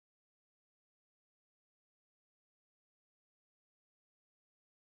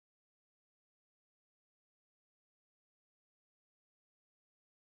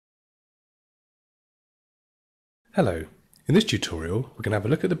Hello, in this tutorial we're going to have a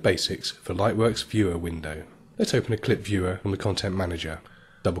look at the basics of the Lightworks viewer window. Let's open a clip viewer from the Content Manager.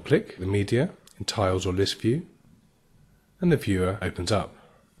 Double click the media in Tiles or List View and the viewer opens up.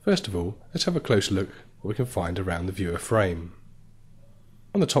 First of all, let's have a close look what we can find around the viewer frame.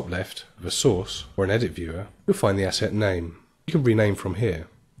 On the top left of a source or an edit viewer, you'll find the asset name. You can rename from here.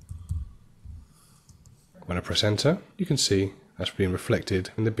 When I press enter, you can see that's being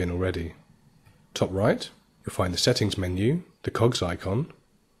reflected in the bin already. Top right, you'll find the settings menu, the cogs icon.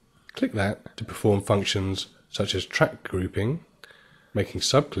 Click that to perform functions such as track grouping, making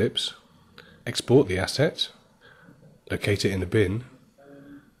subclips, export the asset, locate it in the bin,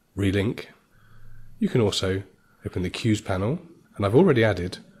 relink. You can also open the cues panel, and I've already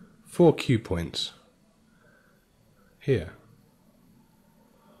added 4 cue points here.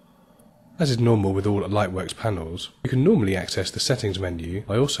 As is normal with all Lightworks panels, you can normally access the settings menu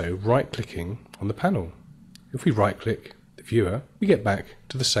by also right-clicking on the panel. If we right-click the viewer, we get back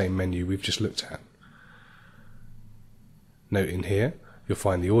to the same menu we've just looked at. Note in here, you'll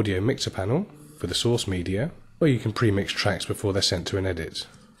find the audio mixer panel for the source media, where you can pre-mix tracks before they're sent to an edit.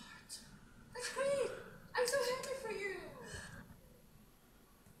 That's great! I'm so happy for you!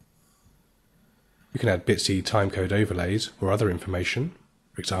 You can add bitsy timecode overlays or other information.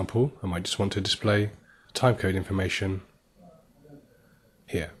 For example, I might just want to display timecode information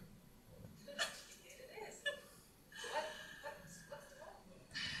here.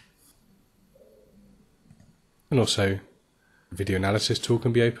 And also, the video analysis tool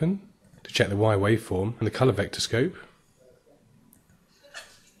can be opened to check the Y waveform and the color vector scope.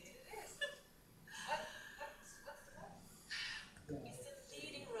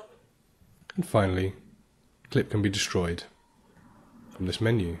 And finally, the clip can be destroyed from this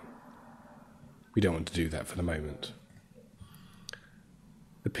menu. We don't want to do that for the moment.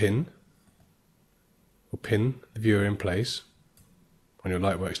 The pin will pin the viewer in place on your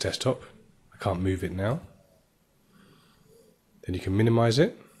Lightworks desktop. I can't move it now. Then you can minimize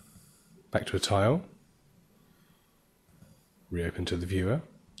it back to a tile, reopen to the viewer.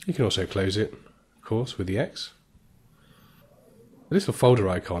 You can also close it, of course, with the X. The little folder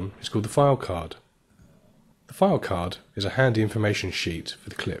icon is called the file card. The file card is a handy information sheet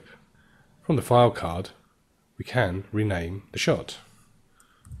for the clip. From the file card, we can rename the shot.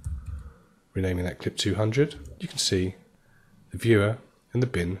 Renaming that clip 200, you can see the viewer and the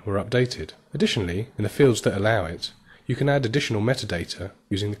bin were updated. Additionally, in the fields that allow it, you can add additional metadata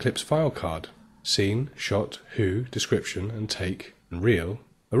using the clip's file card. Scene, shot, who, description, and take, and reel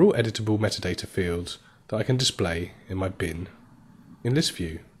are all editable metadata fields that I can display in my bin in List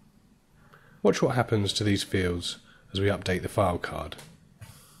View. Watch what happens to these fields as we update the file card.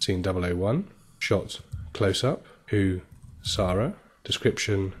 Scene 001, shot, close-up, who, Sarah,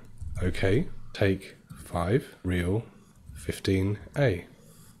 description, OK, take, 5, reel, 15A.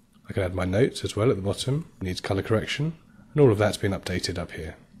 I can add my notes as well at the bottom, needs colour correction, and all of that's been updated up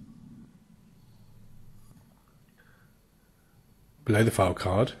here. Below the file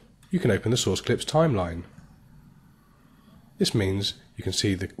card, you can open the source clip's timeline. This means you can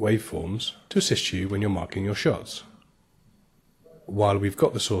see the waveforms to assist you when you're marking your shots. While we've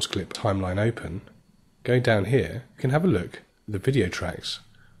got the source clip timeline open, going down here, you can have a look at the video tracks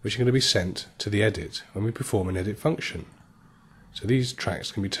which are going to be sent to the edit when we perform an edit function. So these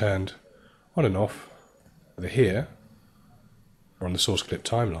tracks can be turned on and off, whether here or on the source clip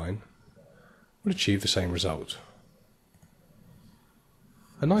timeline, will achieve the same result.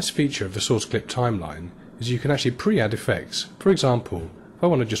 A nice feature of the source clip timeline is you can actually pre-add effects. For example, if I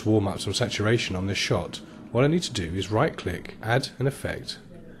want to just warm up some saturation on this shot, what I need to do is right-click, add an effect,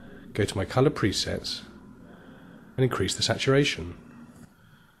 go to my colour presets, and increase the saturation.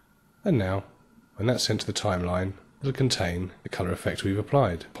 And now, when that's sent to the timeline, it'll contain the colour effect we've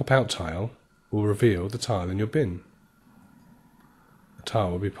applied. Pop-out tile will reveal the tile in your bin. The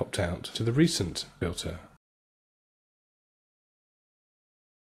tile will be popped out to the recent filter.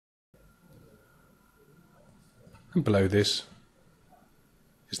 And below this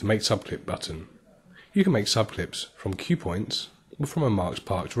is the Make Subclip button. You can make subclips from cue points or from a marked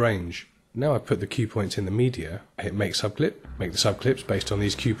parked range. Now I've put the cue points in the media, I hit Make Subclip, make the subclips based on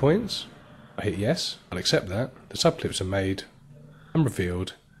these cue points. I hit yes, I'll accept that. The subclips are made and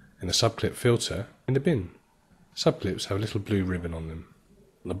revealed in the subclip filter in the bin. Subclips have a little blue ribbon on them.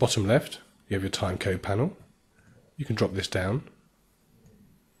 On the bottom left, you have your timecode panel. You can drop this down.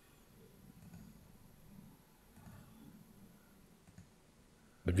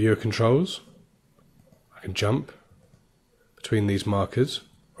 The viewer controls. I can jump between these markers,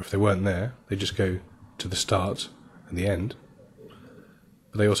 or if they weren't there, they just go to the start and the end.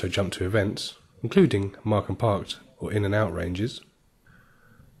 But they also jump to events. including mark and parked or in and out ranges.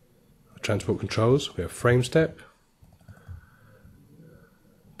 For transport controls, we have frame step,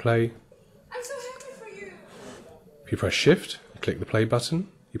 play. I'm so happy for you. If you press shift and click the play button,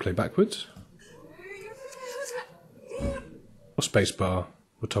 you play backwards, or spacebar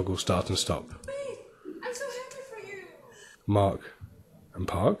will toggle start and stop. Wait, I'm so happy for you. Mark and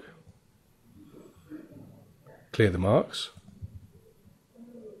park. Clear the marks.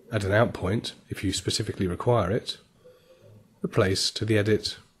 Add an out point if you specifically require it. Replace to the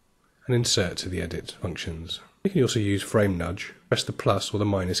edit and insert to the edit functions. You can also use frame nudge. Press the plus or the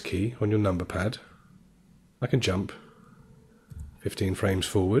minus key on your number pad. I can jump 15 frames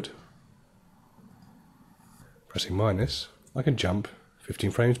forward. Pressing minus, I can jump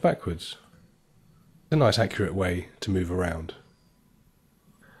 15 frames backwards. It's a nice accurate way to move around.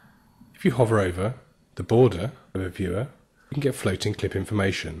 If you hover over the border of a viewer, you can get floating clip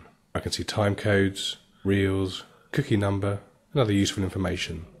information. I can see time codes, reels, cookie number, and other useful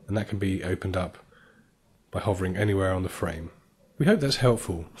information, and that can be opened up by hovering anywhere on the frame. We hope that's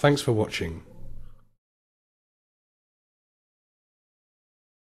helpful. Thanks for watching.